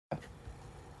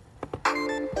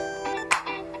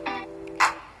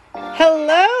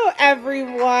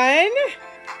everyone.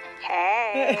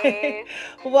 Hey.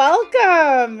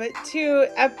 Welcome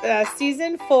to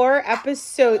Season 4,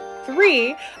 Episode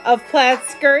 3 of Plaid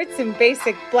Skirts and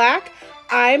Basic Black.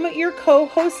 I'm your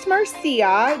co-host,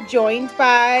 Marcia, joined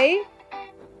by...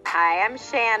 Hi, I'm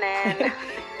Shannon.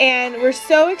 And we're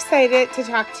so excited to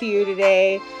talk to you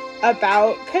today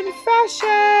about confession.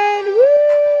 Woo!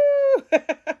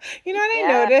 You know what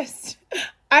I noticed?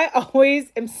 I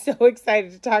always am so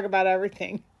excited to talk about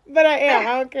everything. But I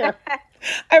don't care.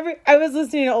 I was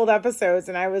listening to old episodes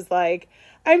and I was like,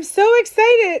 I'm so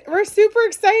excited. We're super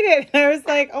excited. And I was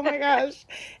like, oh my gosh.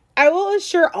 I will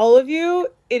assure all of you,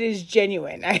 it is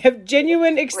genuine. I have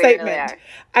genuine excitement. Really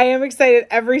I am excited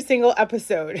every single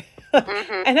episode.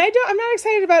 Mm-hmm. And I'm not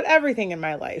excited about everything in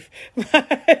my life.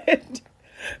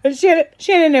 But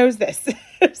Shannon knows this.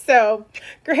 So,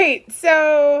 great.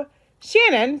 So,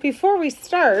 Shannon, before we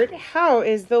start, how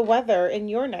is the weather in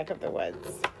your neck of the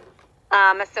woods?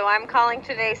 So I'm calling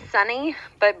today sunny,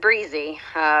 but breezy.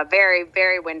 Very,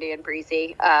 very windy and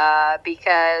breezy,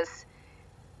 because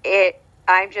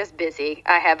I'm just busy.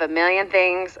 I have a million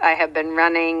things. I have been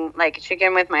running like a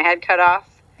chicken with my head cut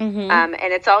off. Mm-hmm.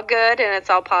 And it's all good and it's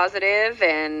all positive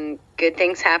and good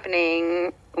things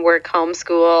happening. Work,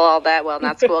 homeschool, all that. Well,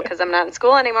 not school because I'm not in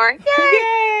school anymore.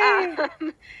 Yay!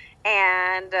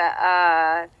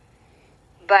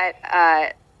 But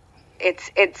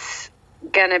it's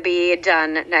gonna be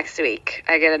done next week.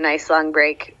 I get a nice long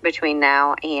break between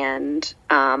now and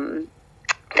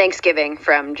Thanksgiving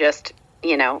from just,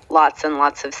 lots and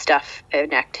lots of stuff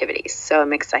and activities. So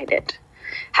I'm excited.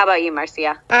 How about you,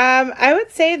 Marcia? I would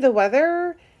say the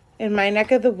weather in my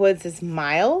neck of the woods is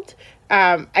mild.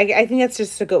 I think that's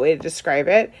just a good way to describe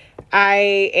it.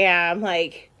 I am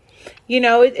like,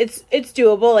 it's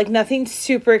doable. Like nothing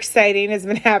super exciting has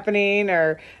been happening,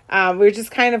 or we're just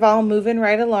kind of all moving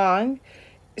right along.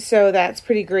 So that's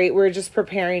pretty great. We're just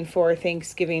preparing for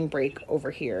Thanksgiving break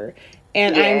over here.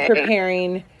 And I'm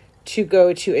preparing to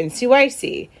go to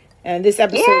NCYC. And this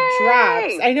episode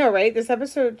drops. I know, right? This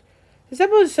episode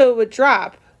would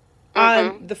drop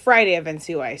on the Friday of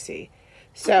NCYC.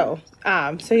 So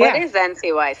yeah. What is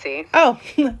NCYC? Oh,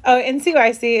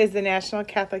 NCYC is the National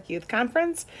Catholic Youth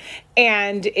Conference.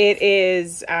 And it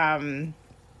is...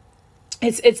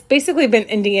 It's basically been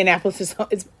Indianapolis.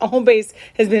 Its home base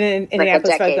has been in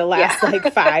Indianapolis for the last 5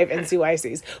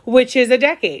 NCYCs, which is a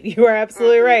decade. You are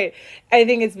absolutely right. I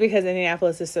think it's because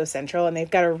Indianapolis is so central and they've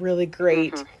got a really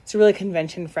great, it's really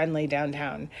convention friendly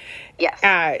downtown.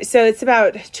 Yes. So it's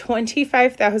about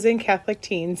 25,000 Catholic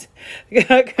teens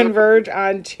converge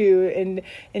onto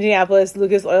Indianapolis,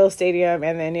 Lucas Oil Stadium,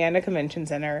 and the Indiana Convention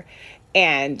Center.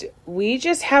 And we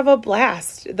just have a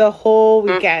blast the whole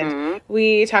weekend. Mm-hmm.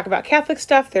 We talk about Catholic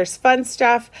stuff. There's fun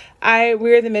stuff.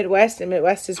 We're the Midwest, and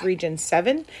Midwest is Region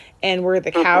 7, and we're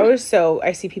the cows. So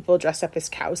I see people dressed up as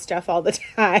cow stuff all the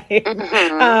time.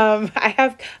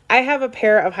 I have a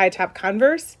pair of high top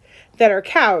Converse that are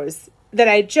cows that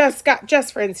I just got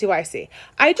just for NCYC.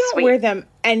 I don't wear them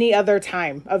any other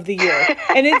time of the year.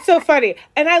 And it's so funny.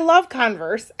 And I love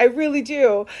Converse. I really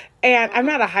do. And I'm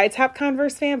not a high top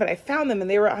Converse fan, but I found them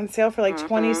and they were on sale for like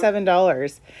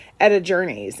 $27 at a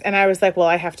Journeys. And I was like, well,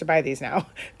 I have to buy these now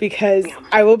because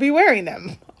I will be wearing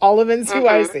them all of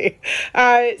NCYC.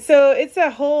 So it's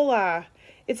a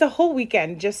whole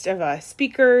weekend just of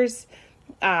speakers,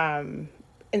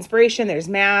 inspiration. There's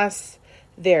mass.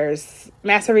 There's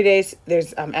mass every day.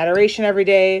 There's adoration every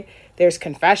day. There's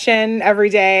confession every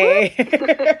day.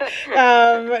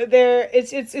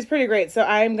 It's pretty great. So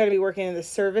I'm going to be working in the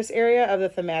service area of the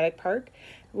thematic park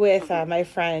with my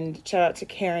friend. Shout out to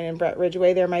Karen and Brett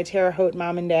Ridgway. They're my Terre Haute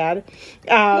mom and dad.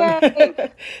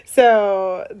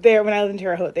 So when I lived in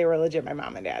Terre Haute, they were legit my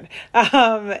mom and dad.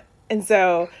 And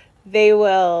so they're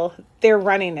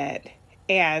running it,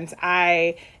 and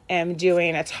I am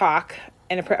doing a talk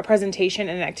and a presentation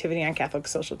and an activity on Catholic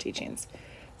social teachings.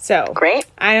 So great.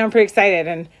 I am pretty excited,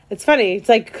 and it's funny. It's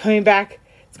like coming back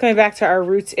to our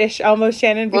roots-ish almost,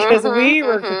 Shannon, because we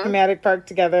worked at Thematic Park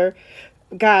together.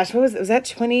 Gosh, was that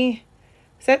 2013?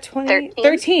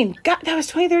 God, that was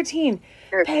 2013.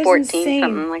 Or 14,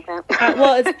 something like that.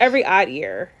 Well, it's every odd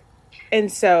year. And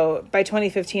so by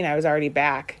 2015, I was already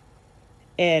back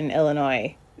in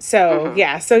Illinois. So,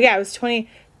 yeah, it was it was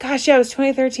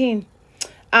 2013.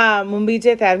 When we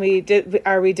did that, we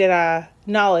did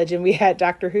Knowledge, and we had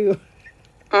Doctor Who.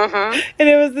 And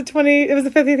it was the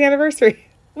 50th anniversary.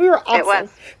 We were awesome. It was.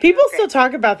 People still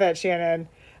talk about that, Shannon.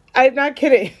 I'm not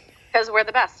kidding. Because we're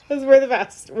the best. Because we're the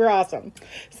best. We're awesome.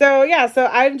 So, yeah,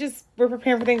 we're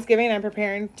preparing for Thanksgiving. I'm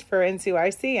preparing for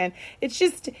NCYC. And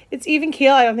it's even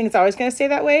keel. I don't think it's always going to stay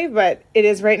that way, but it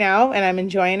is right now, and I'm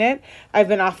enjoying it. I've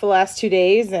been off the last 2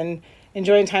 days and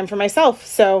enjoying time for myself.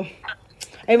 So,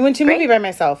 I went to a movie by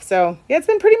myself. So, yeah, it's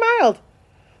been pretty mild.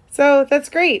 So, that's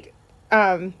great.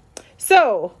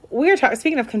 So we're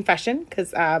speaking of confession,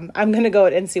 because I'm going to go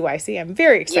at NCYC. I'm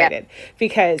very excited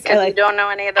because you don't know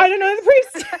any of them. I don't know the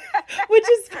priest, which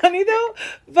is funny though.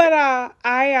 But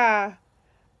I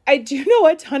do know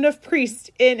a ton of priests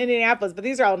in Indianapolis, but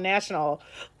these are all national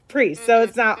priests, so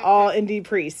it's not all Indy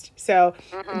priests. So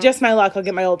just my luck, I'll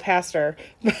get my old pastor.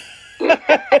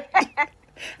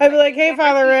 I'd be like, "Hey,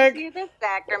 Father Rick, the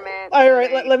sacrament. All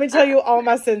right, let me tell you all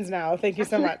my sins now. Thank you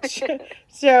so much."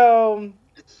 So.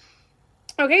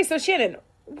 Okay, so Shannon,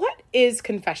 what is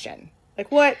confession?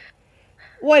 Like, what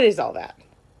is all that?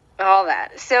 All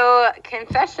that. So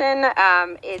confession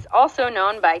is also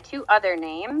known by 2 other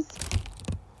names.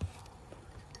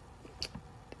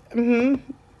 Shannon,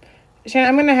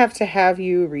 I'm going to have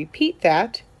you repeat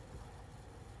that.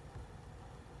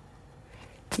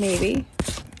 Maybe.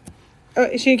 Oh,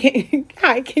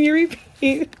 hi, can you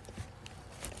repeat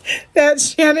that,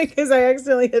 Shannon? Because I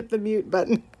accidentally hit the mute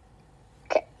button.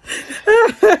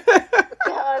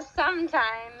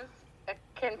 Sometimes a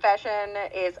confession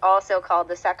is also called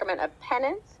the sacrament of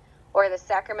penance or the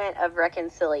sacrament of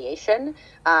reconciliation.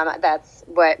 That's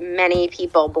what many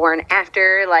people born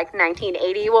after like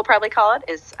 1980 will probably call it,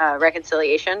 is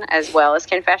reconciliation as well as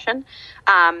confession.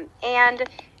 And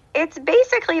it's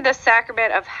basically the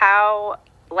sacrament of how,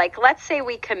 like, let's say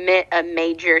we commit a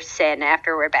major sin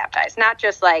after we're baptized. Not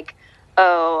just like,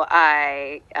 oh,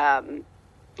 I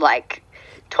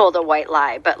told a white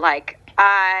lie, but like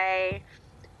I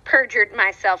perjured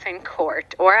myself in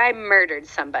court or I murdered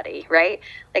somebody, right?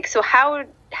 Like, so how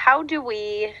do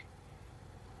we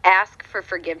ask for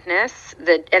forgiveness?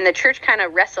 And the church kind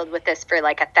of wrestled with this for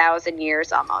like 1,000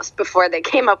 years almost before they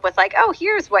came up with like, oh,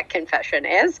 here's what confession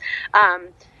is.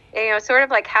 Sort of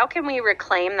like, how can we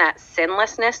reclaim that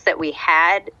sinlessness that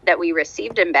we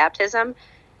received in baptism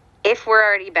if we're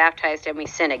already baptized and we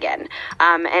sin again?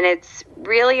 And it's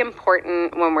really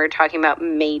important when we're talking about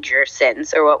major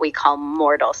sins, or what we call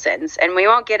mortal sins. And we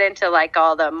won't get into like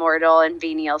all the mortal and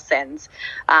venial sins.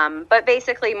 But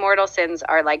basically mortal sins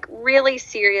are like really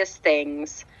serious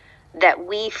things that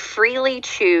we freely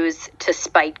choose to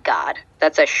spite God.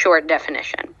 That's a short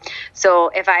definition. So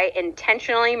if I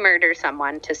intentionally murder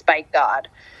someone to spite God,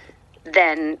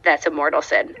 then that's a mortal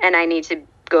sin. And I need to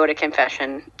go to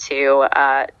confession to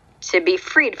be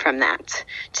freed from that,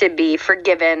 to be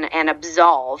forgiven and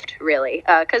absolved, really.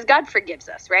 Because God forgives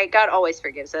us, right? God always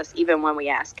forgives us, even when we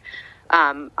ask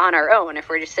on our own. If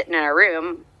we're just sitting in our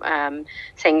room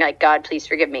saying, like, God, please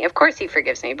forgive me. Of course he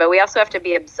forgives me, but we also have to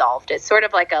be absolved. It's sort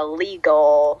of like a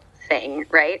legal thing,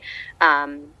 right?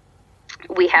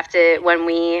 We have to, when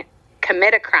we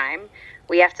commit a crime,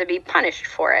 we have to be punished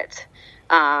for it.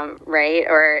 Right?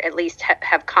 Or at least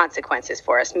have consequences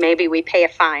for us. Maybe we pay a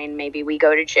fine, maybe we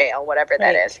go to jail, whatever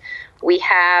that is. We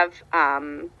have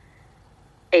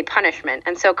a punishment.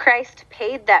 And so Christ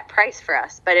paid that price for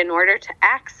us. But in order to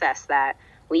access that,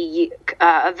 we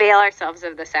avail ourselves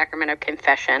of the sacrament of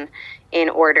confession in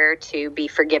order to be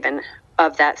forgiven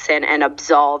of that sin and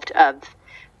absolved of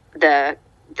the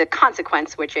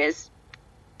consequence, which is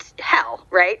hell,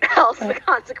 right? Hell's the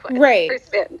consequence for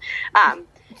sin.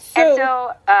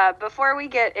 So before we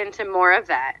get into more of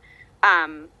that,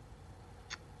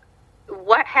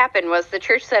 what happened was the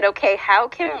church said, okay, how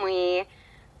can we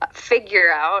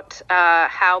figure out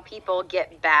how people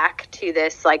get back to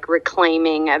this like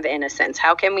reclaiming of innocence?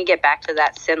 How can we get back to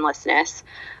that sinlessness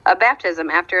of baptism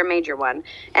after a major one?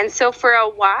 And so for a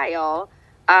while,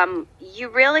 you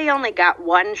really only got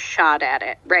one shot at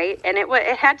it, right? And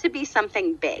it had to be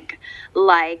something big,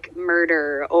 like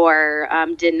murder or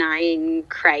denying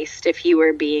Christ if you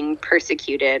were being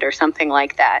persecuted or something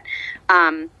like that.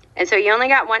 And so you only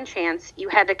got one chance. You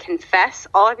had to confess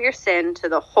all of your sin to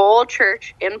the whole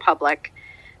church in public.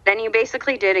 Then you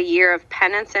basically did a year of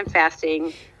penance and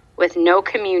fasting with no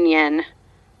communion.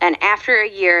 And after a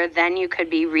year, then you could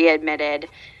be readmitted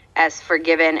as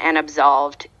forgiven and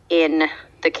absolved in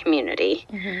the community.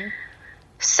 Mm-hmm.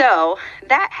 So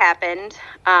that happened.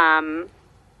 And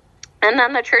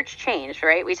then the church changed,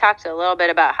 right? We talked a little bit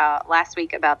about last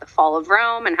week about the fall of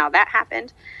Rome and how that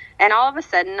happened. And all of a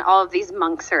sudden, all of these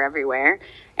monks are everywhere.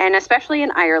 And especially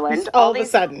in Ireland, all of a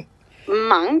sudden,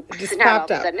 monks, just not all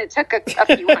of a sudden, it took a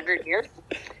few hundred years.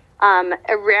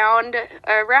 Around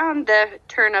the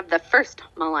turn of the first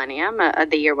millennium,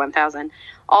 the year 1000,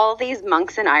 all these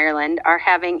monks in Ireland are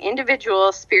having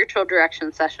individual spiritual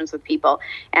direction sessions with people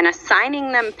and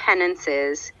assigning them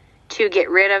penances to get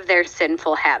rid of their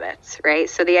sinful habits, right?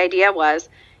 So the idea was,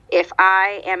 if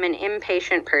I am an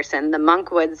impatient person, the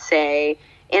monk would say,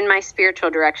 in my spiritual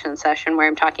direction session where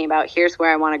I'm talking about here's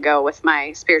where I want to go with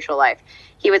my spiritual life,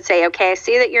 he would say, okay, I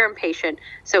see that you're impatient,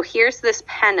 so here's this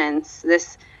penance,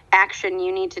 this action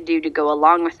you need to do to go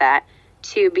along with that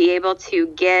to be able to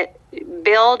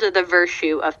build the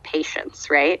virtue of patience,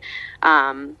 right?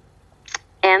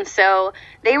 And so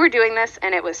they were doing this,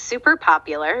 and it was super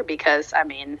popular because, I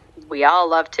mean, we all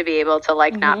love to be able to,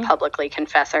 like, not publicly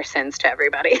confess our sins to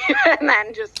everybody and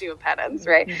then just do a penance,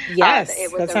 right? Yes,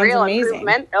 it was that a real amazing.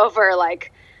 improvement over,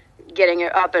 like, getting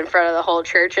it up in front of the whole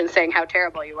church and saying how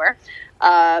terrible you were.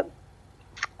 And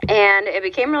it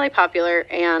became really popular,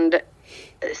 and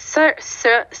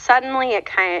suddenly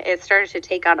it started to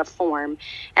take on a form,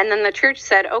 and then the church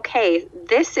said, okay,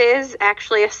 this is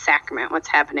actually a sacrament, what's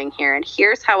happening here, and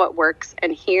here's how it works,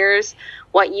 and here's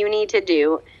what you need to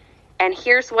do, and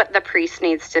here's what the priest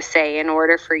needs to say in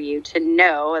order for you to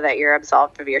know that you're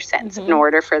absolved of your sins, in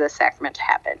order for the sacrament to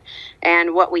happen.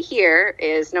 And what we hear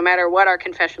is, no matter what our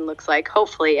confession looks like,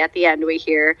 hopefully at the end we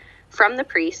hear from the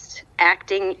priest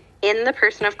acting in the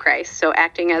person of Christ, so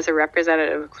acting as a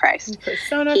representative of Christ.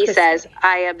 He says,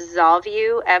 I absolve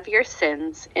you of your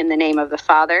sins in the name of the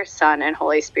Father, Son, and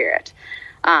Holy Spirit.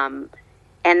 And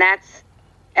that's,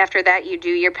 after that, you do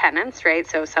your penance, right?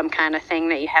 So some kind of thing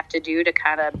that you have to do to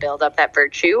kind of build up that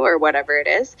virtue or whatever it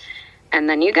is. And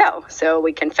then you go. So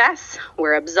we confess,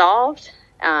 we're absolved,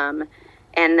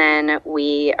 and then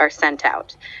we are sent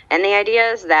out. And the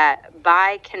idea is that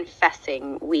by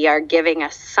confessing, we are giving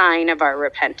a sign of our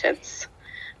repentance,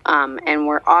 and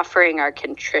we're offering our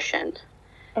contrition.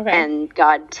 Okay. And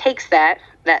God takes that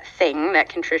thing, that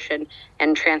contrition,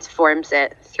 and transforms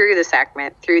it through the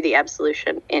sacrament, through the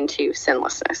absolution, into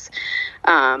sinlessness.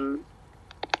 And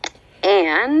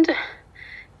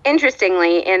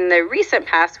interestingly, in the recent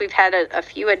past, we've had a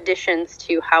few additions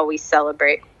to how we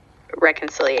celebrate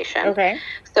reconciliation. Okay.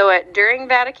 So during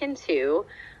Vatican II,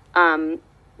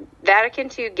 Vatican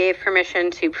II gave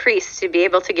permission to priests to be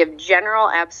able to give general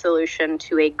absolution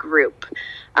to a group.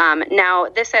 Now,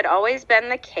 this had always been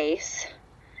the case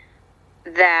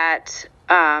that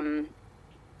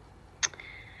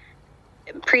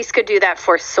priests could do that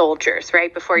for soldiers,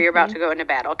 right, before you're about to go into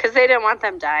battle, because they didn't want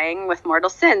them dying with mortal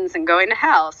sins and going to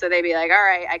hell. So they'd be like, all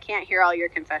right, I can't hear all your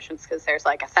confessions because there's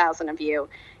like 1,000 of you.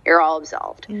 You're all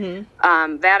absolved.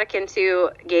 Vatican II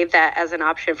gave that as an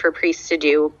option for priests to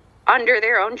do under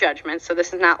their own judgment. So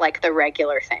this is not like the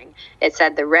regular thing. It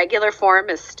said the regular form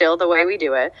is still the way we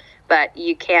do it, but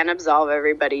you can absolve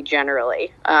everybody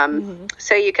generally.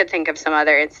 So you could think of some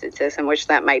other instances in which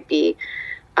that might be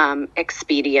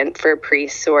expedient for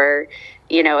priests, or,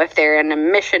 you know, if they're in a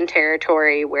mission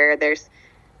territory where there's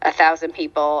 1,000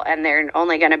 people and they're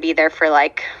only going to be there for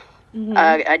like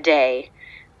a day,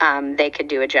 they could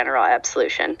do a general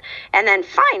absolution. And then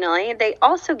finally, they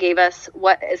also gave us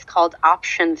what is called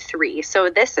option 3. So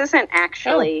this isn't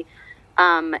actually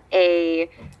a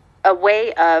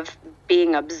way of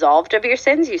being absolved of your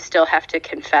sins. You still have to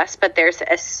confess, but there's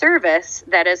a service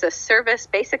that is a service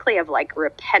basically of like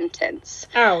repentance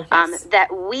that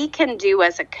we can do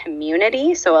as a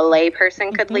community. So a lay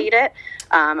person could lead it.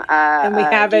 And we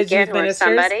have as youth ministers.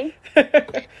 Somebody.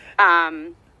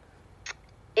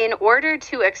 In order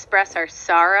to express our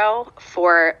sorrow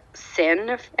for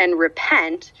sin and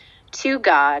repent to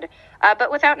God,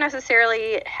 but without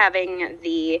necessarily having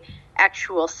the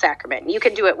actual sacrament. You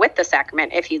can do it with the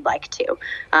sacrament if you'd like to.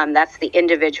 That's the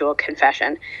individual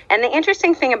confession. And the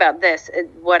interesting thing about this,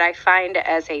 what I find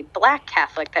as a Black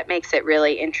Catholic that makes it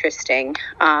really interesting,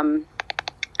 and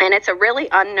it's a really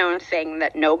unknown thing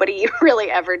that nobody really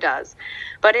ever does,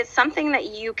 but it's something that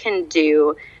you can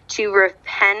do to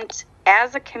repent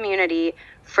as a community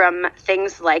from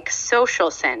things like social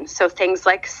sin, so things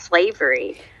like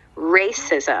slavery,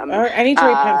 racism. I need to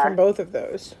repent from both of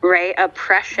those. Right,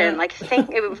 oppression. Like,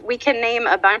 we can name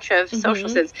a bunch of social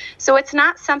sins. So it's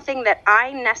not something that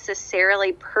I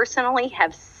necessarily personally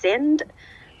have sinned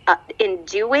in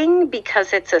doing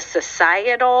because it's a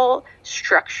societal,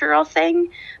 structural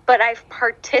thing, but I've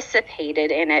participated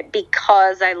in it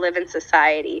because I live in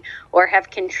society or have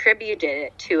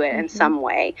contributed to it in some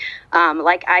way.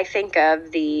 Like, I think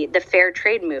of the fair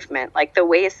trade movement, like the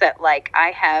ways that, like,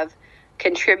 I have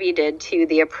contributed to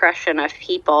the oppression of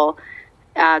people,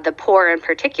 the poor in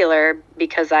particular,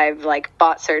 because I've like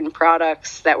bought certain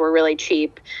products that were really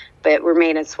cheap but were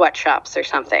made in sweatshops or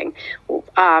something.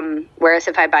 Whereas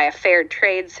if I buy a fair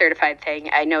trade certified thing,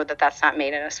 I know that that's not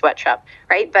made in a sweatshop,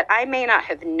 right? But I may not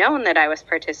have known that I was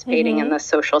participating in the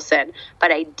social sin,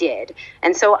 but I did.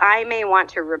 And so I may want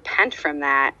to repent from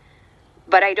that,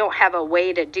 but I don't have a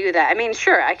way to do that. I mean,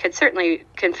 sure, I could certainly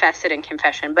confess it in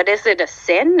confession, but is it a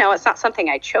sin? No, it's not something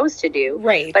I chose to do.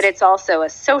 Right. But it's also a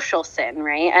social sin,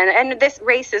 right? And this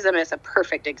racism is a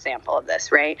perfect example of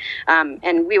this, right?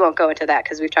 And we won't go into that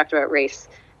because we've talked about race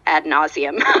ad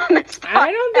nauseum on this podcast.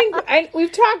 I don't think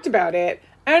we've talked about it.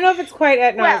 I don't know if it's quite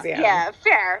ad nauseum. Well, yeah,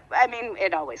 fair. I mean,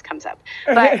 it always comes up.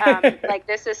 But like,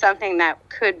 this is something that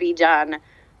could be done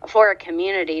for a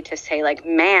community to say, like,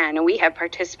 man, we have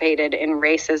participated in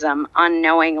racism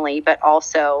unknowingly, but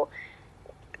also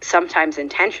sometimes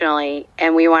intentionally,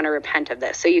 and we want to repent of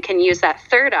this. So you can use that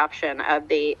third option of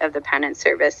the penance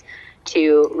service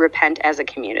to repent as a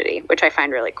community, which I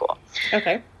find really cool.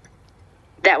 Okay.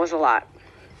 That was a lot.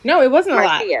 No, it wasn't a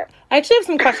lot. Marcia. I actually have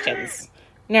some questions.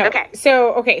 No. Okay.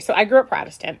 So I grew up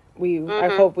Protestant. I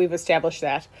hope we've established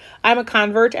that. I'm a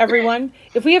convert, everyone.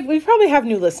 We probably have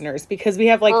new listeners because we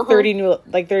have 30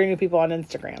 new people on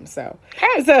Instagram. So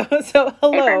Hey. So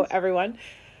hello, friends. everyone.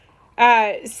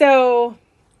 So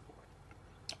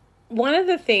one of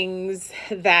the things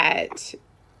that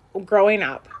growing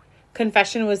up,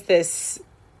 confession was this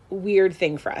weird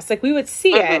thing for us. Like, we would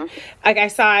see it. Like, I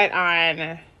saw it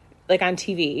on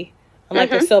TV. Like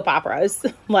the soap operas,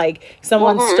 like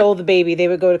someone stole the baby, they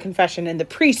would go to confession and the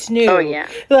priest knew. Oh, yeah.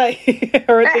 Like,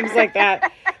 or things like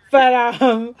that. But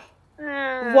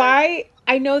why?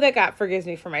 I know that God forgives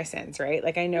me for my sins, right?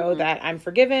 Like, I know that I'm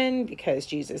forgiven because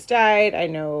Jesus died. I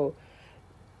know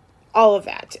all of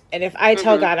that. And if I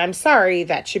tell God I'm sorry,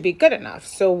 that should be good enough.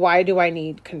 So why do I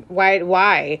need,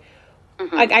 why?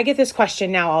 Like, I get this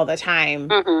question now all the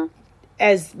time.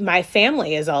 As my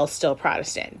family is all still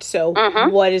Protestant. So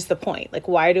what is the point? Like,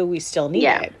 why do we still need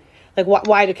it? Like,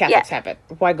 why do Catholics have it?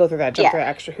 Why go through that, jump through that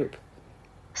extra hoop?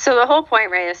 So the whole point,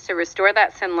 right, is to restore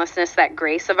that sinlessness, that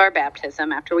grace of our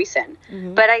baptism after we sin.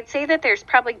 But I'd say that there's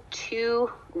probably two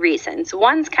reasons.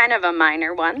 One's kind of a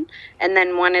minor one, and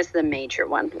then one is the major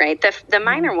one, right? The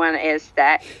minor one is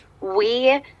that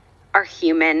we are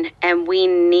human, and we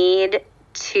need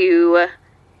to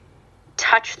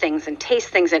touch things and taste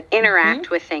things and interact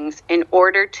with things in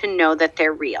order to know that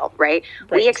they're real, right?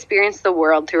 We experience the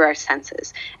world through our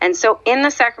senses. And so in the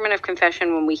sacrament of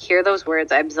confession, when we hear those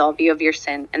words, I absolve you of your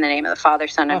sin in the name of the Father,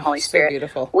 Son, and Holy Spirit,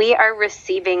 beautiful. We are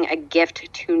receiving a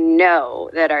gift to know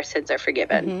that our sins are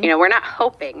forgiven. We're not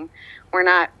hoping, we're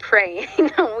not praying,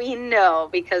 we know,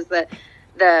 because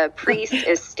the priest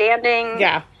is standing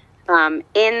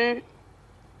in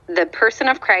the person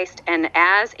of Christ, and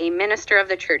as a minister of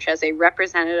the church, as a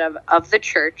representative of the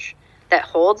church that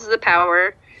holds the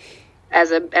power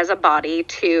as a body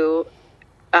to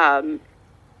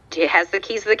it has the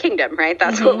keys of the kingdom, right?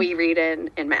 That's what we read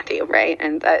in Matthew, right?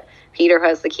 And that Peter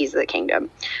has the keys of the kingdom.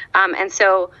 And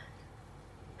so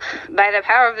by the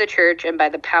power of the church and by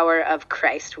the power of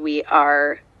Christ, we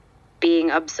are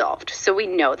being absolved. So we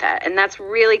know that. And that's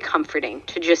really comforting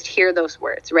to just hear those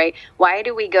words, right? Why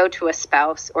do we go to a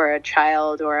spouse or a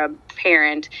child or a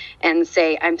parent and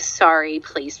say, I'm sorry,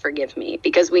 please forgive me?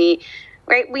 Because we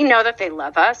know that they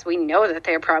love us. We know that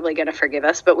they're probably going to forgive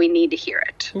us, but we need to hear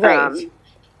it. Right.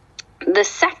 The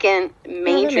second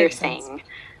major thing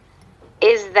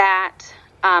is that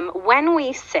when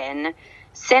we sin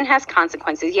has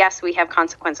consequences. Yes, we have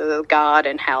consequences with God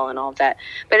and hell and all of that,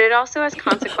 but it also has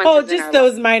consequences. Just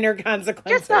those minor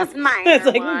consequences. Just those minor It's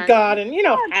like ones. God and,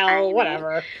 hell, tiny.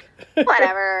 whatever.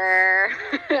 Whatever.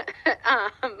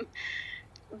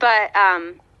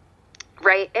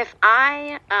 Right, if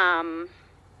I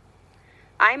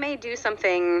may do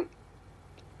something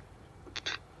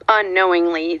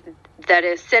unknowingly that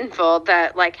is sinful,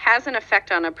 that like has an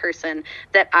effect on a person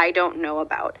that I don't know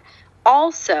about.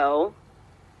 Also,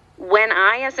 when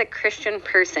I, as a Christian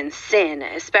person, sin,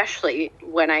 especially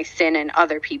when I sin and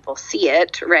other people see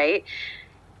it, right,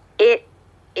 it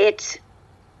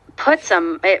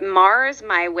mars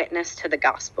my witness to the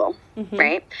gospel,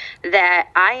 right? That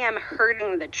I am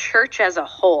hurting the church as a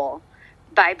whole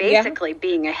by basically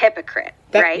being a hypocrite,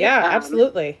 right? Yeah,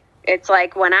 absolutely. It's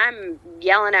like when I'm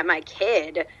yelling at my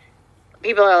kid,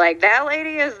 people are like, that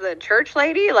lady is the church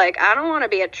lady? Like, I don't want to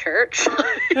be at church.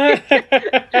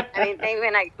 I mean,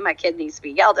 maybe my kid needs to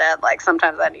be yelled at. Like,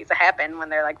 sometimes that needs to happen when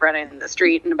they're, like, running in the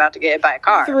street and about to get hit by a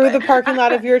car. Through the parking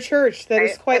lot of your church. That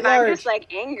is quite large. I'm just,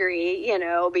 like, angry,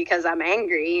 because I'm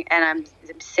angry and I'm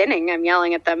sinning. I'm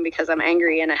yelling at them because I'm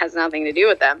angry and it has nothing to do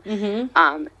with them.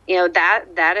 Mm-hmm.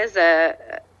 That is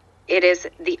it is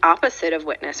the opposite of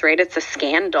witness, right? It's a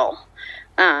scandal.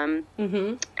 And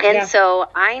so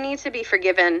I need to be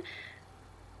forgiven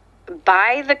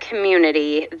by the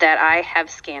community that I have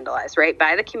scandalized, right?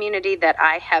 By the community that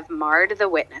I have marred the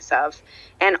witness of,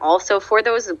 and also for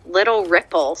those little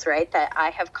ripples, right, that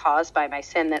I have caused by my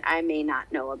sin that I may not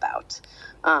know about,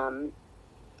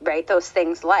 right? Those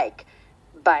things like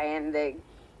buying the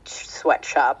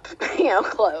sweatshop,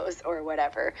 clothes or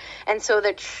whatever. And so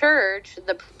the church,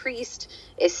 the priest,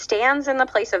 stands in the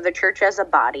place of the church as a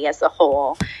body, as a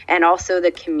whole, and also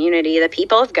the community, the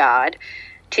people of God,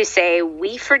 to say,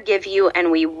 we forgive you and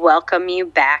we welcome you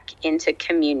back into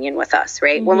communion with us,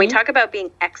 right? When we talk about being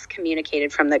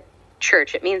excommunicated from the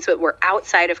church, it means that we're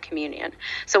outside of communion.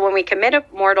 So when we commit a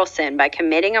mortal sin, by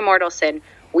committing a mortal sin,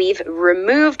 we've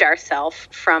removed ourselves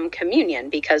from communion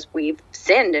because we've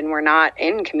sinned and we're not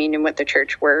in communion with the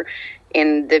church. We're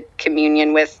in the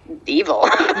communion with evil.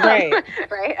 Right.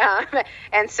 Right.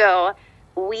 And so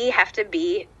we have to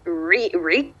be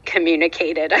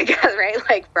recommunicated, I guess, right?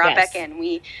 Like brought back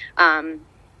in. And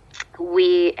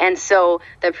so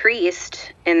the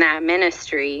priest in that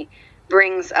ministry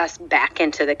brings us back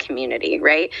into the community,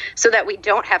 right? So that we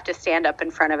don't have to stand up in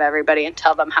front of everybody and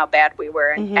tell them how bad we were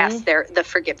and ask the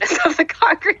forgiveness of the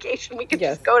congregation. We could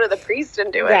just go to the priest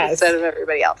and do it instead of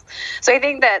everybody else. So I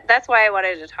think that's why I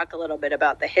wanted to talk a little bit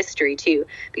about the history too,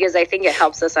 because I think it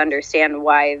helps us understand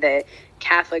why the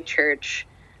Catholic Church,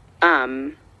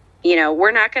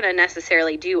 we're not going to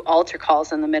necessarily do altar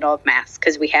calls in the middle of Mass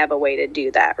because we have a way to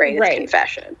do that, right? It's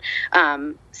confession.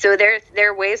 So there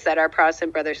are ways that our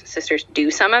Protestant brothers and sisters do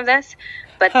some of this,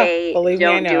 but they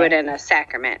don't do it in a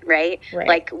sacrament, right?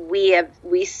 Like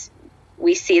we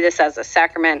see this as a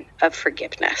sacrament of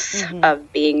forgiveness,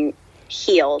 of being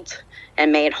healed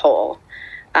and made whole.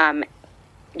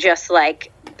 Just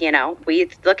like, we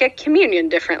look at communion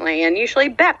differently and usually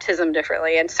baptism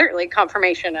differently and certainly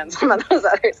confirmation and some of those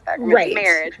other sacraments,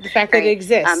 marriage. The fact that it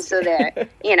exists. So they're,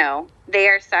 they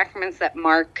are sacraments that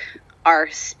mark our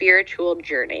spiritual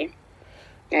journey,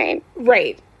 right?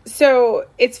 Right. So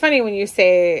it's funny when you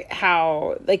say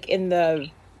how, like, in the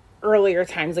earlier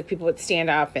times, like, people would stand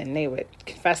up and they would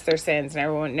confess their sins and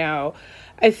everyone would know.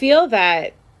 I feel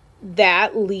that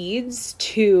leads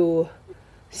to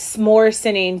more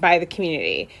sinning by the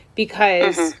community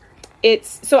because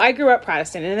so I grew up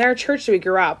Protestant, and in our church we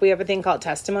grew up, we have a thing called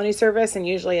testimony service, and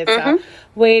usually it's a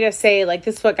way to say, like,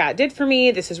 this is what God did for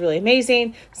me, this is really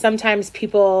amazing. Sometimes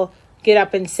people get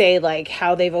up and say, like,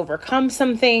 how they've overcome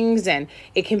some things, and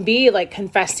it can be like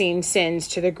confessing sins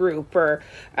to the group or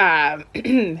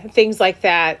things like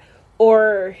that,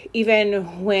 or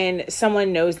even when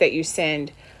someone knows that you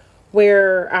sinned,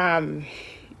 where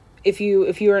if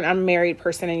you're an unmarried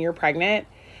person and you're pregnant,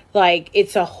 like,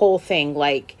 it's a whole thing.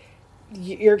 Like,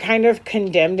 you're kind of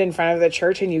condemned in front of the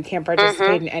church and you can't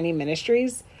participate in any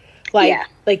ministries.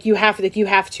 Like you have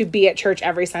to be at church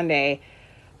every Sunday,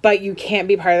 but you can't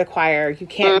be part of the choir. You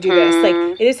can't do this.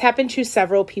 Like, it has happened to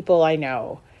several people I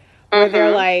know where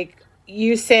they're like,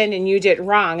 you sinned and you did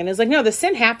wrong. And it's like, no, the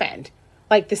sin happened.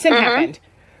 Like, the sin happened,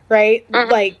 right?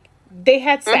 Like, they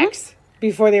had sex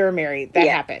before they were married. That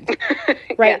happened,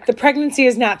 right? The pregnancy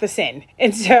is not the sin.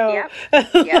 And so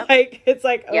like, it's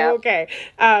like, oh, okay.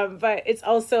 But it's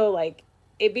also like,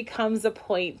 it becomes a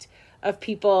point of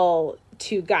people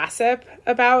to gossip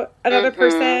about another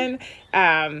person,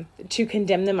 to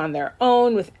condemn them on their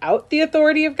own without the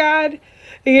authority of God,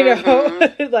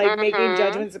 like making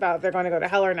judgments about if they're going to go to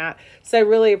hell or not. So I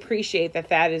really appreciate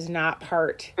that is not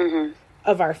part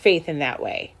of our faith in that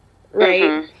way.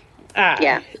 Right.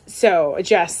 So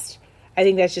I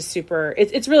think that's just super,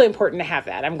 it's really important to have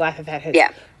that. I'm glad that has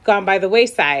gone by the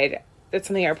wayside. That's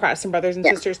something our Protestant brothers and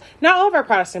sisters, not all of our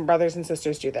Protestant brothers and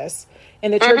sisters do this.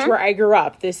 In the church where I grew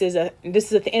up, this is a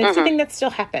thing, and it's a thing that still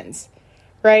happens.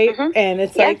 Right. And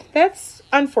it's like, that's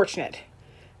unfortunate.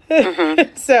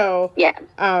 So,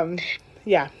 and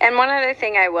one other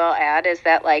thing I will add is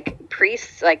that, like,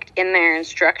 priests, like, in their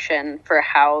instruction for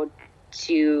how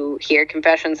to hear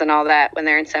confessions and all that when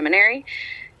they're in seminary,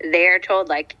 they're told,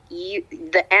 like,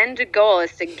 the end goal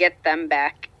is to get them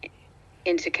back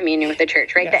into communion with the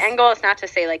church, right? The end goal is not to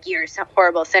say, like, you're a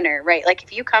horrible sinner, right? Like,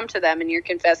 if you come to them and you're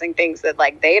confessing things that,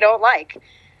 like, they don't like,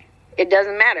 it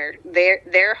doesn't matter.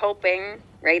 They're hoping,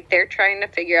 right? They're trying to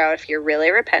figure out if you're really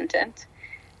repentant,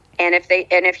 and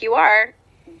if you are,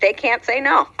 they can't say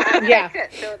no.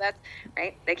 So that's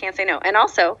right. They can't say no. And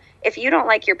also, if you don't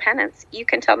like your penance, you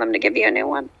can tell them to give you a new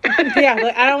one. Like,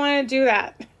 I don't want to do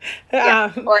that.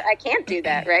 Or I can't do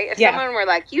that, right? If someone were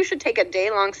like, you should take a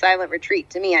day-long silent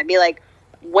retreat, to me, I'd be like,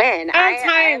 when I I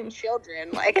have have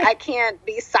children, like I can't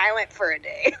be silent for a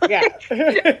day. Yeah.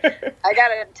 I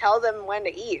gotta tell them when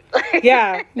to eat.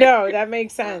 Yeah, no, that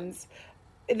makes sense.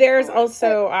 There's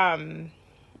also I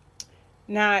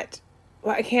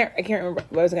can't remember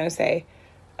what I was gonna say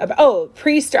about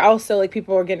priests are also like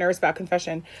people are getting nervous about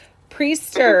confession.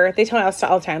 Priests are they tell us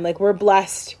all the time like we're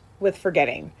blessed with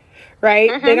forgetting,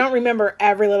 right? They don't remember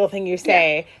every little thing you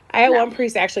say. I had one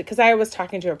priest actually because I was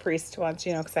talking to a priest once,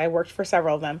 because I worked for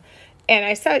several of them. And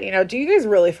I said, do you guys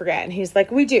really forget? And he's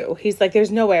like, we do. He's like,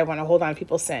 there's no way I want to hold on to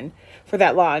people's sin for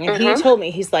that long. And he told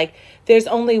me, he's like, there's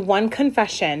only one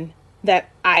confession that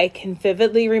I can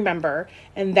vividly remember.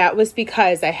 And that was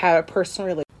because I had a personal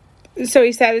relationship. So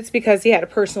he said it's because he had a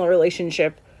personal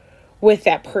relationship with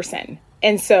that person.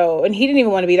 And he didn't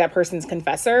even want to be that person's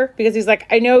confessor because he's like,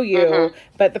 I know you,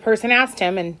 but the person asked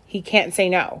him and he can't say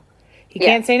no. He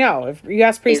can't say no. If you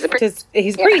ask priest,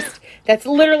 he's a priest. That's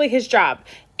literally his job.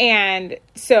 And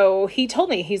so he told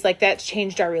me, he's like, that's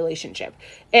changed our relationship.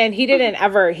 And he didn't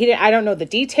I don't know the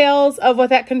details of what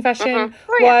that confession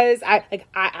was.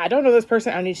 I don't know this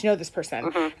person. I need to know this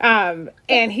person.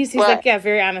 And he's like, yeah,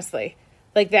 very honestly,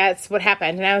 like that's what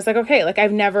happened. And I was like, okay, like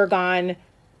I've never gone,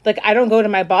 like I don't go to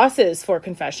my bosses for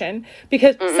confession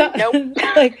because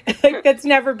like that's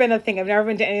never been a thing. I've never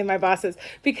been to any of my bosses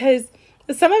because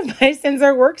some of my sins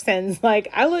are work sins. Like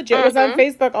I legit was on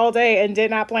Facebook all day and did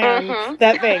not plan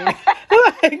that thing.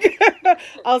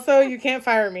 Also, you can't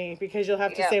fire me because you'll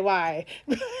have to say why.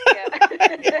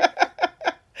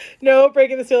 No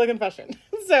breaking the seal of confession.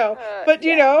 So, but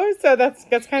so that's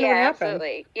kind of what happened.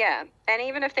 Absolutely. Yeah. And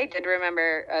even if they did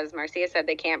remember, as Marcia said,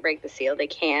 they can't break the seal. They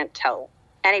can't tell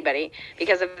anybody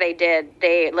because if they did,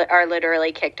 they are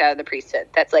literally kicked out of the priesthood.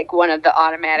 That's like one of the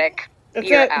automatic,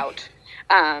 you're out.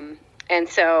 And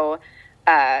so,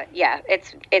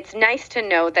 it's nice to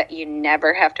know that you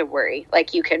never have to worry.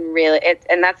 Like you can really,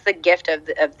 and that's the gift of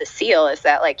the seal is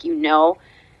that like,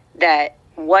 that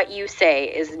what you say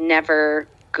is never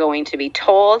going to be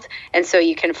told. And so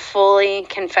you can fully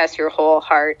confess your whole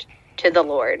heart to the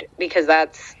Lord because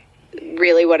that's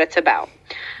really what it's about.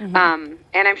 And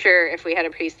I'm sure if we had a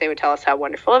priest, they would tell us how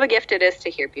wonderful of a gift it is to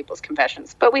hear people's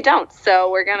confessions, but we don't. So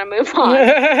we're going to move on.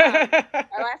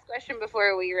 Our last question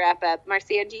before we wrap up,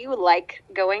 Marcia, do you like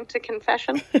going to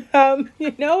confession?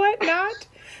 You know what?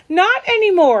 Not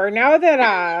anymore. Now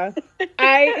that,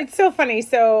 it's so funny.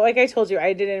 So like I told you,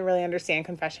 I didn't really understand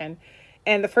confession.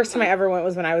 And the first time I ever went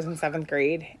was when I was in 7th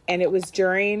grade. And it was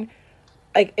during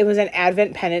it was an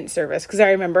Advent penance service because I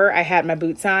remember I had my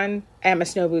boots on. I had my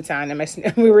snow boots on,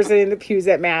 and we were sitting in the pews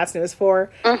at Mass, and it was for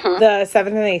the 7th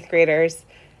and 8th graders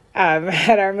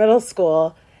at our middle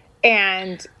school.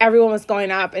 And everyone was going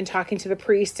up and talking to the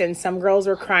priest, and some girls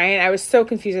were crying. I was so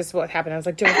confused as to what happened. I was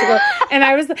like, "Do I have to go?"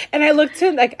 And I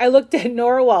looked at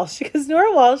Nora Walsh because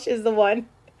Nora Walsh is the one.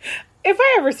 If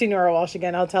I ever see Nora Walsh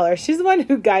again, I'll tell her. She's the one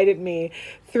who guided me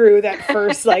through that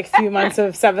first few months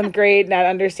of 7th grade, not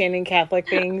understanding Catholic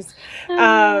things.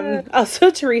 Also,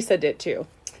 Teresa did too.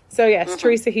 So yes,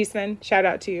 Teresa Heisman, shout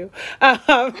out to you.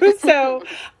 So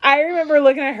I remember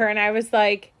looking at her and I was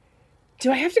like,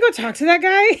 do I have to go talk to that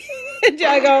guy? And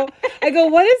I go,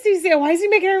 what is he saying? Why is he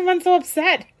making everyone so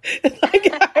upset?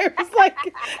 I was like,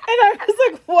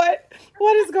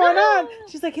 what is going on?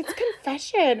 She's like, it's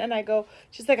confession. And I go,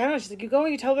 she's like, I don't know. She's like, you go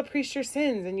and you tell the priest your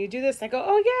sins and you do this. And I go,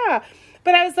 oh yeah.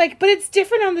 But I was like, but it's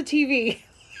different on the TV.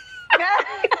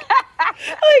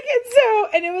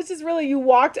 And it was just really, you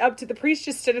walked up to the priest,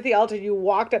 just stood at the altar. You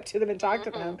walked up to them and talked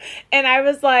to them. And I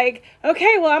was like,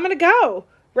 okay, well, I'm going to go.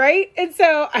 Right. And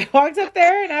so I walked up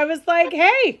there and I was like,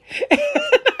 hey,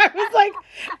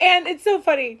 and it's so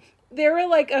funny. There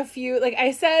were a few,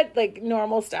 I said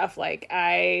normal stuff.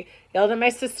 I yelled at my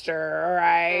sister or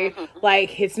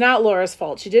it's not Laura's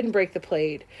fault. She didn't break the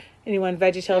plate. Anyone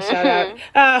VeggieTales shout out.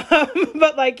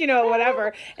 But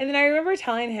whatever. And then I remember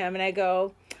telling him and I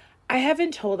go, I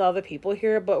haven't told all the people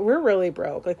here, but we're really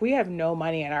broke. We have no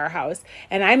money in our house.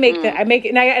 And I make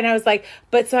and I was like,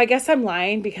 but so I guess I'm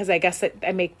lying because I guess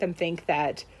I make them think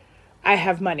that I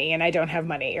have money and I don't have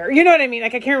money, or you know what I mean? I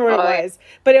can't remember what it was,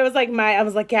 but it was I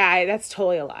was like, yeah, that's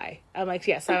totally a lie. I'm like,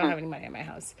 yes, I don't have any money in my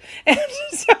house. And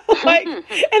so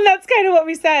and that's kind of what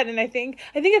we said. And I think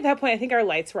at that point, I think our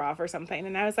lights were off or something.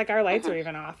 And I was like, our lights were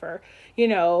even off or,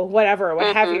 whatever,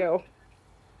 what have you.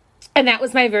 And that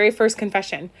was my very first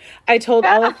confession. I told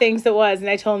all the things it was, and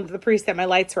I told the priest that my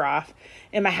lights were off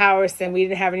in my house, and we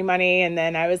didn't have any money, and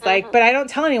then I was like, but I don't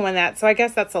tell anyone that, so I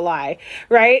guess that's a lie,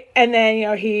 right? And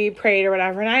then, he prayed or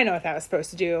whatever, and I know what that was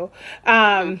supposed to do.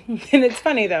 And it's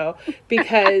funny, though,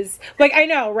 because, I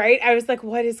know, right? I was like,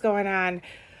 what is going on?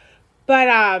 But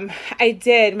I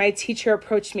did. My teacher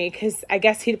approached me because I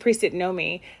guess the priest didn't know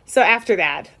me. So after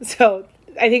that,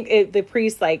 I think the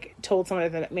priest like told someone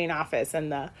at the main office,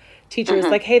 and the teacher was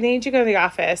like, "Hey, they need you to go to the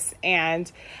office." And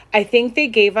I think they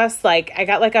gave us like, I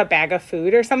got like a bag of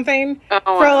food or something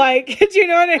for like, do you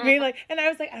know what I mean? Like, and I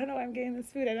was like, I don't know why I'm getting this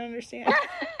food. I don't understand.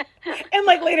 And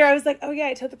like later I was like, oh yeah,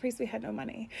 I told the priest we had no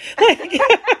money. Like,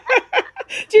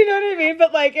 do you know what I mean?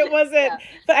 But like, it wasn't,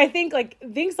 but I think like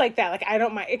things like that, like I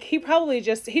don't mind. He'd probably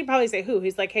say who,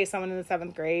 he's like, hey, someone in the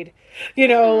 7th grade, you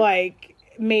know, like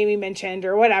maybe mentioned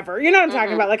or whatever, you know what I'm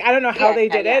talking about? Like, I don't know how they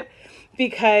did it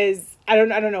because I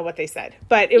don't know what they said,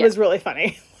 but it was really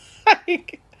funny.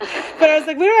 Like, but I was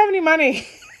like, we don't have any money.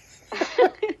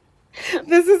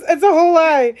 It's a whole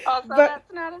lie. Also, but,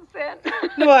 that's not a sin.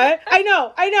 What? I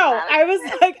know. I was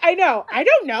like, I know. I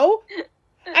don't know.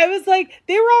 I was like,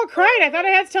 they were all crying. I thought I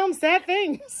had to tell them sad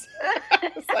things.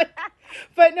 I was like,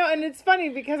 but no, and it's funny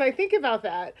because I think about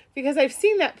that because I've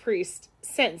seen that priest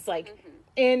since, like,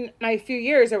 in my few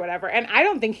years or whatever, and I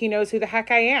don't think he knows who the heck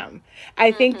I am.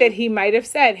 I think that he might have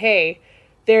said, hey,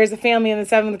 there's a family in the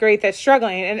 7th grade that's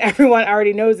struggling, and everyone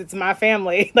already knows it's my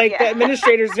family. Like, the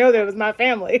administrators know that it was my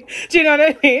family. Do you know what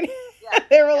I mean? Yeah.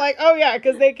 They were like, oh, yeah,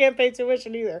 because they can't pay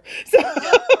tuition either. So,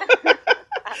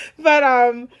 but,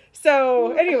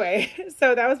 so anyway,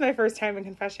 so that was my first time in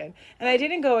confession. And I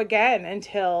didn't go again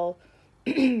until,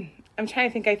 I'm trying to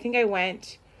think, I think I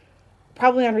went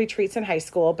probably on retreats in high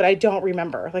school, but I don't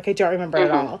remember. Like, I don't remember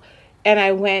at all. And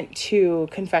I went to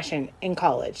confession in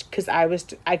college because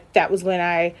that was when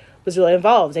I was really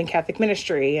involved in Catholic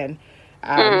ministry and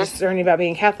just learning about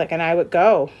being Catholic. And I would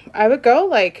go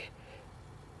like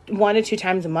 1 to 2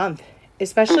 times a month,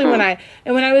 especially when I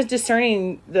was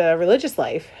discerning the religious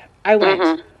life. I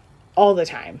went all the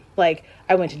time. Like,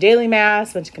 I went to daily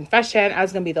mass, went to confession. I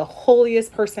was going to be the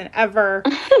holiest person ever.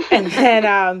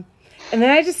 And then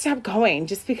I just stopped going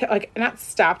just because, like, not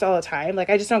stopped all the time. Like,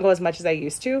 I just don't go as much as I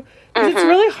used to. Because it's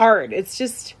really hard. It's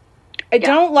just, I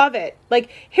don't love it. Like,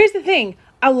 here's the thing.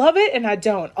 I love it and I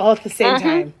don't all at the same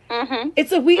time.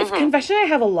 It's confession, I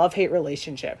have a love-hate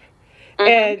relationship.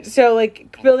 And so,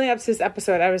 like, building up to this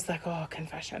episode, I was like, oh,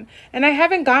 confession. And I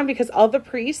haven't gone because all the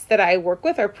priests that I work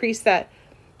with are priests that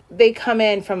they come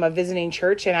in from a visiting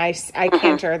church, and I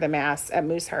cantor the mass at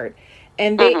Mooseheart.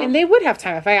 And they would have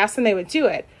time. If I asked them, they would do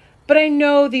it. But I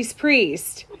know these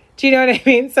priests. Do you know what I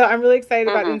mean? So I'm really excited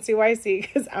about NCYC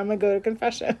because I'm going to go to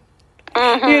confession.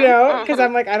 You know? Because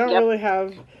I'm like, I don't really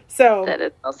have... So that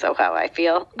is also how I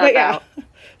feel but about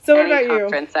So what any about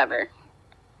conference ever.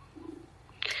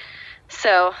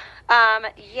 So, I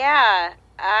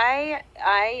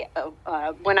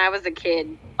when I was a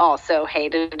kid also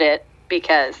hated it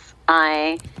because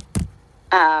I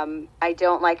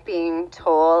don't like being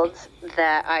told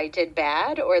that I did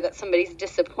bad or that somebody's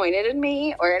disappointed in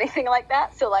me or anything like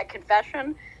that. So, like,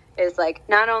 confession is, like,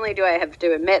 not only do I have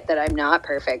to admit that I'm not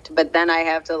perfect, but then I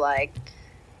have to, like,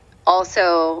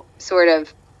 also sort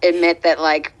of admit that,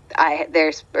 like,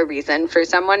 there's a reason for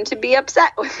someone to be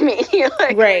upset with me.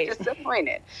 Like, right. They're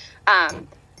disappointed.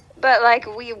 But, like,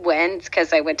 we went,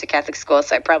 because I went to Catholic school,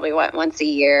 so I probably went once a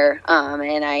year.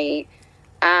 And I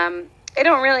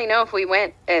don't really know if we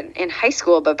went in high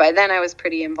school, but by then I was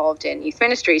pretty involved in youth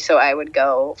ministry, so I would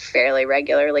go fairly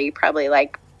regularly, probably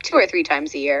like 2 or 3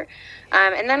 times a year.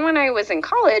 And then when I was in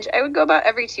college, I would go about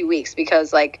every 2 weeks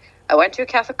because, like, I went to a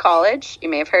Catholic college. You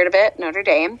may have heard of it, Notre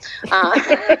Dame.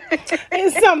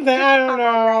 It's something, I don't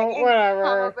know, whatever.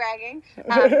 Humble bragging.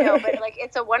 No, but, like,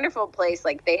 it's a wonderful place.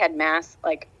 Like, they had mass,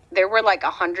 like, there were like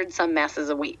 100-some masses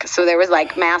a week. So there was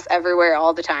like mass everywhere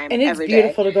all the time. And it's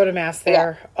beautiful to go to mass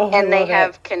there. Yeah. Oh, and they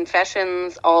have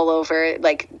confessions all over.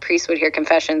 Like, priests would hear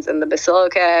confessions in the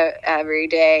basilica every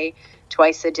day,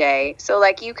 twice a day. So,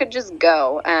 like, you could just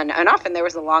go. And often there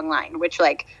was a long line, which,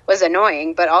 like, was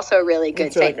annoying, but also a really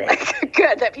good thing. Really like,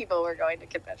 good that people were going to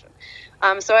confession.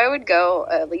 So I would go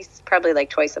at least probably like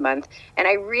twice a month. And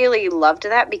I really loved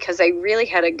that because I really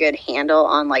had a good handle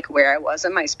on, like, where I was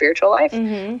in my spiritual life.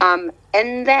 And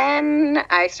then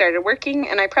I started working,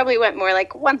 and I probably went more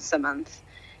like once a month.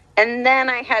 And then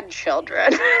I had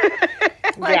children.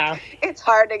 It's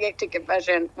hard to get to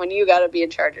confession when you got to be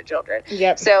in charge of children.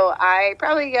 Yep. So I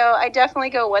definitely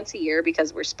go once a year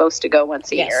because we're supposed to go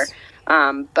once a year.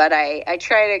 But I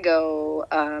try to go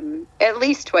at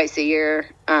least twice a year,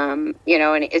 you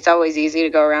know, and it's always easy to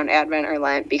go around Advent or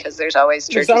Lent because there's always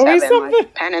churches having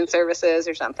like penance services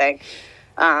or something.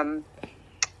 And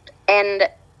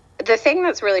the thing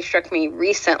that's really struck me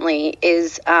recently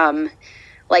is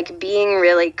like being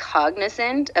really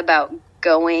cognizant about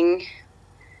going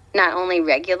not only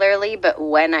regularly, but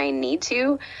when I need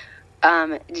to.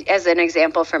 as an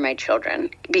example for my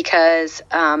children, because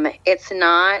it's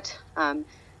not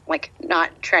like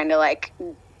not trying to like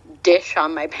dish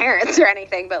on my parents or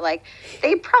anything, but like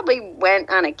they probably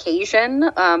went on occasion,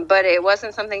 but it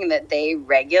wasn't something that they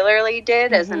regularly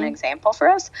did as an example for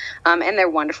us. And they're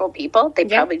wonderful people. They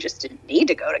probably just didn't need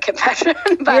to go to confession.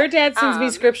 But, your dad sends me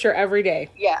scripture every day.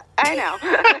 Yeah, I know.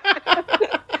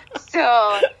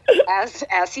 So,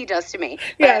 as he does to me.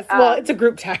 Yes, but, well, it's a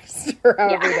group text or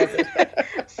however he does it.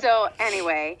 So,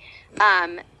 anyway,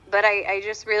 but I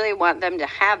just really want them to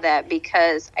have that,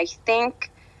 because I think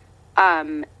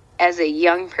as a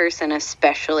young person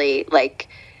especially, like,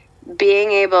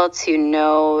 being able to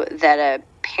know that a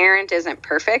parent isn't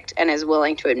perfect and is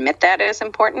willing to admit that is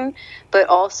important, but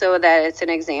also that it's an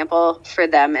example for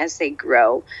them as they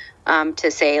grow.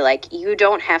 To say, like, you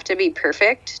don't have to be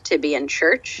perfect to be in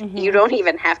church. Mm-hmm. You don't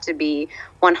even have to be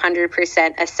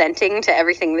 100% assenting to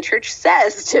everything the church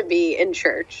says to be in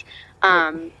church.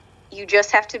 You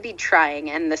just have to be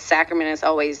trying, and the sacrament is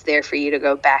always there for you to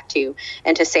go back to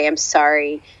and to say, I'm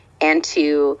sorry, and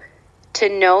to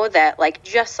know that, like,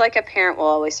 just like a parent will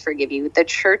always forgive you, the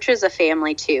church is a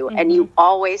family too, and you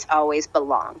always, always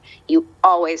belong. You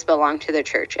always belong to the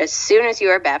church. As soon as you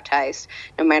are baptized,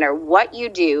 no matter what you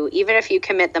do, even if you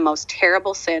commit the most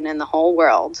terrible sin in the whole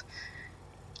world,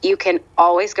 you can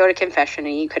always go to confession,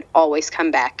 and you can always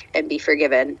come back and be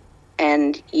forgiven,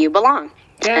 and you belong.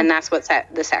 Yeah. And that's what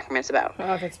the sacrament's about.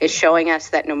 Oh, it's showing us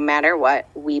that no matter what,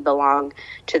 we belong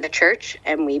to the church,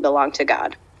 and we belong to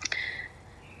God.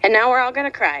 And now we're all going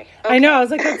to cry. Okay. I know. I was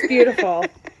like, that's beautiful.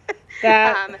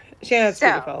 Shannon, that's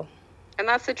beautiful. And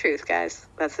that's the truth, guys.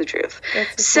 That's the truth.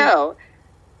 So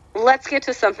let's get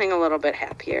to something a little bit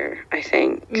happier, I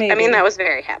think. Maybe. I mean, that was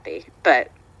very happy, but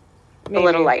a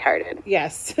little lighthearted.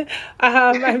 Yes.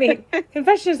 I mean,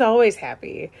 confession is always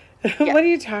happy. Yes. What are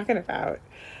you talking about?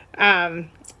 I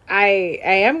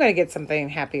am going to get something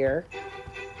happier,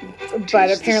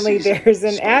 but apparently there's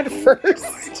an ad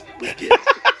first.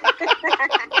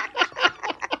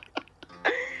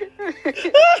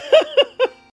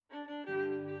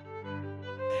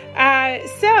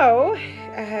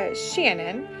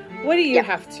 Shannon, what do you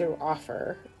have to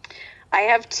offer? I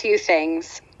have two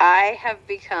things. I have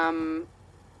become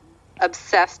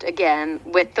obsessed again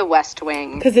with The West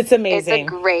Wing. Because it's amazing.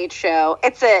 It's a great show.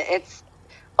 It's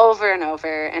over and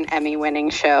over an Emmy-winning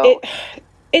show.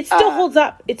 It still holds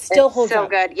up. It still holds up.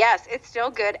 It's so good. Yes, it's still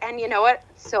good. And you know what?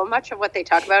 So much of what they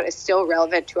talk about is still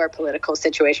relevant to our political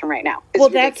situation right now. It's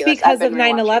ridiculous. That's because of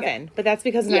 9/11. But that's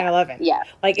because of 9/11. Yeah.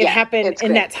 Like, it happened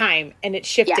in that time, and it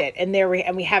shifted, and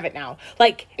we have it now.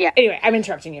 Like, anyway, I'm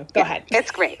interrupting you. Go ahead.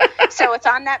 It's great. So it's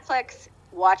on Netflix.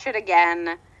 Watch it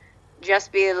again.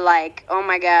 Just be like, oh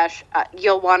my gosh,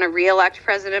 you'll want to reelect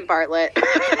President Bartlett.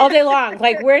 All day long.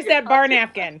 Like, where's that bar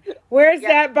napkin? Where's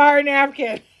that bar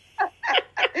napkin?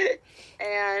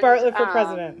 And Bartlett for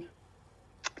president.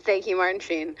 Thank you, Martin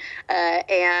Sheen.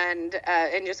 And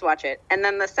just watch it. And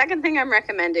then the second thing I'm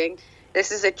recommending,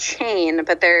 this is a chain,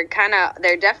 but they're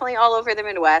definitely all over the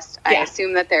Midwest. Yeah. I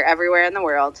assume that they're everywhere in the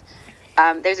world.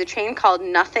 There's a chain called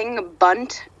Nothing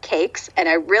Bundt Cakes, and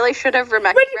I really should have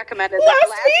recommended that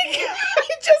last week.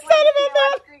 I just thought about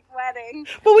that. Greek wedding.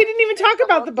 But we didn't even talk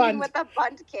about the Bundt. With the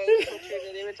Bundt cake, which we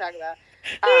didn't even talk about.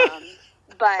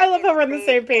 But I love how we're on the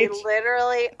same page. They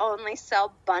literally only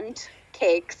sell Bundt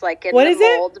cakes, like in what the is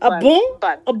mold. What is it? A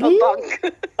bunk? A bunk?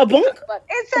 A bunk?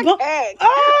 It's a cake.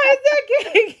 Oh, it's a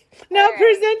cake. Now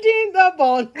presenting the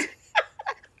bunk.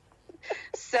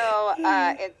 So,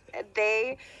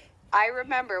 I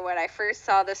remember when I first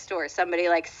saw the store, somebody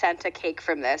like sent a cake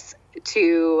from this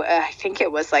to, I think it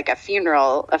was like a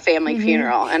family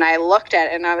funeral. And I looked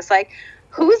at it and I was like,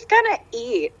 who's going to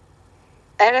eat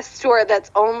at a store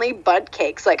that's only Bundt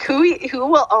cakes? Like, who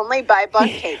will only buy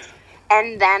Bundt cakes?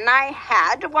 And then I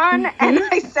had one and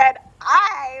I said,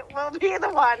 I will be the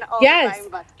one only buying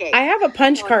Bundt cakes. I have a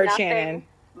punch card, Shannon.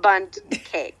 Bundt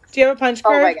cakes. Do you have a punch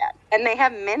card? Oh my God. And they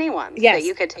have mini ones that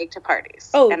you could take to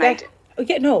parties. Oh, and I did.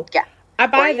 Yeah. I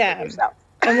buy them.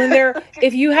 And when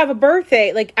if you have a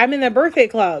birthday, like, I'm in the birthday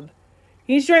club.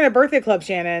 You need to join the birthday club,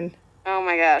 Shannon. Oh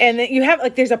my gosh. And then you have,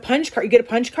 like, there's a punch card. You get a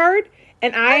punch card,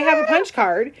 and I have a punch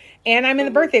card, and I'm in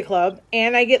the birthday club,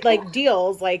 and I get, like,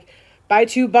 deals, like, buy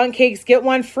 2 Bundt cakes, get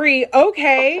 1 free.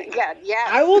 Okay. Oh my God, yeah.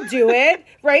 I will do it,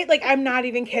 right? Like, I'm not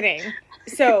even kidding.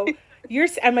 So,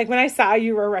 I'm like, when I saw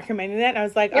you were recommending that, I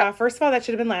was like, first of all, that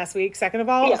should have been last week. Second of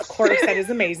all, of course, that is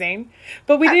amazing.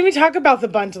 But we didn't even talk about the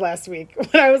Bundt last week.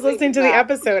 When I was listening to the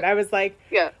episode, I was like,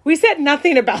 we said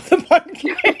nothing about the Bundt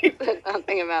cake.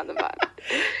 Nothing about the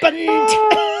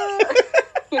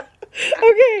Bundt.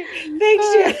 Okay, thanks,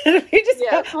 Shannon.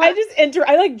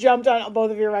 I jumped on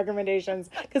both of your recommendations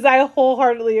because I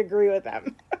wholeheartedly agree with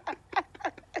them.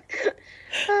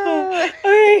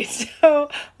 Okay, so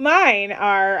mine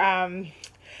are,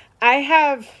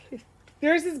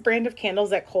 there's this brand of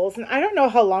candles at Kohl's, and I don't know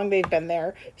how long they've been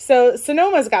there. So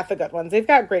Sonoma's got the good ones. They've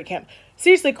got great candles.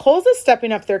 Seriously, Kohl's is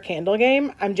stepping up their candle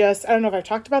game. I don't know if I've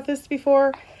talked about this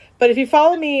before, but if you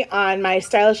follow me on my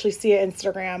Stylishly Sia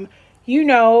Instagram, you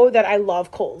know that I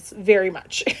love Kohl's very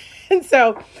much. And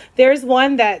so there's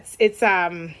one it's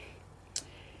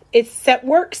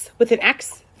Scentworks with an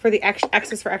X for the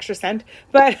X is for extra scent,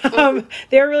 but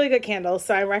they're really good candles.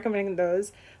 So I'm recommending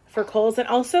those for Kohl's. And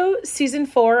also season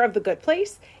 4 of The Good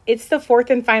Place. It's the 4th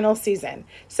and final season.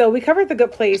 So we covered The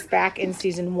Good Place back in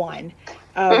season 1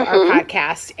 of our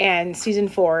podcast, and season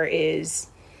 4 is,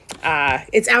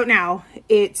 it's out now.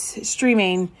 It's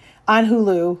streaming on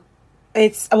Hulu.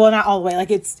 Not all the way,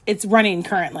 like it's running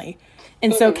currently.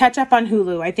 And so catch up on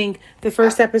Hulu. I think the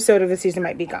first episode of the season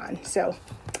might be gone. So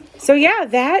yeah,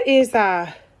 that's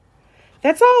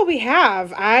all we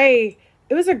have. It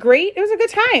was a good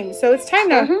time. So it's time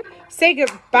to say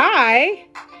goodbye.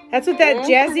 That's what that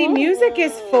jazzy music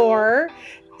is for.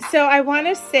 So I want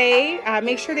to say,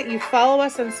 make sure that you follow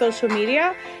us on social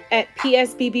media at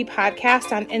PSBB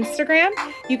Podcast on Instagram.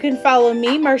 You can follow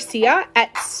me, Marcia,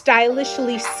 at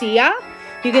Stylishly Sia.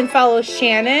 You can follow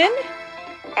Shannon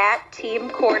at Team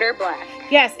Quarter Black.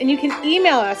 Yes, and you can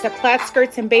email us at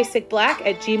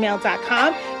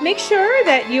platskirtsandbasicblack@gmail.com. Make sure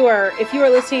that if you are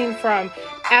listening from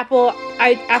Apple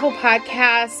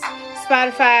Podcasts,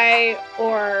 Spotify,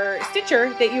 or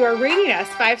Stitcher, that you are rating us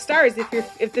 5 stars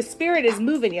if the spirit is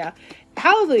moving you.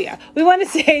 Hallelujah. We want to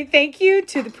say thank you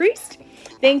to the priest.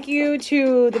 Thank you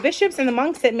to the bishops and the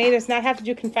monks that made us not have to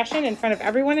do confession in front of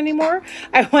everyone anymore.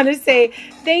 I want to say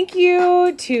thank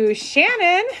you to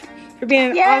Shannon for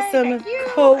being an awesome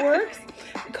co-works.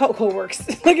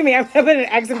 Look at me. I'm putting an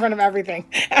X in front of everything.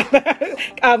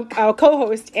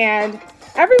 Co-host. And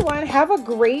everyone, have a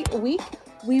great week.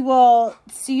 We will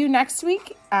see you next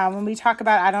week when we talk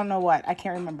about, I don't know what. I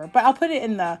can't remember. But I'll put it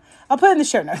in the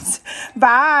show notes.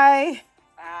 Bye.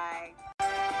 Bye.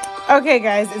 Okay,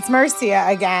 guys, it's Marcia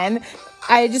again.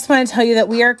 I just want to tell you that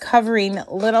we are covering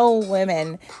Little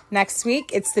Women next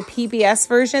week. It's the PBS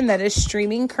version that is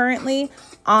streaming currently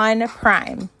on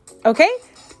Prime. Okay?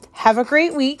 Have a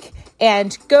great week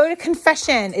and go to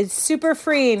confession. It's super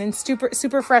freeing and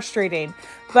super frustrating,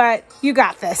 but you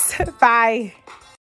got this. Bye.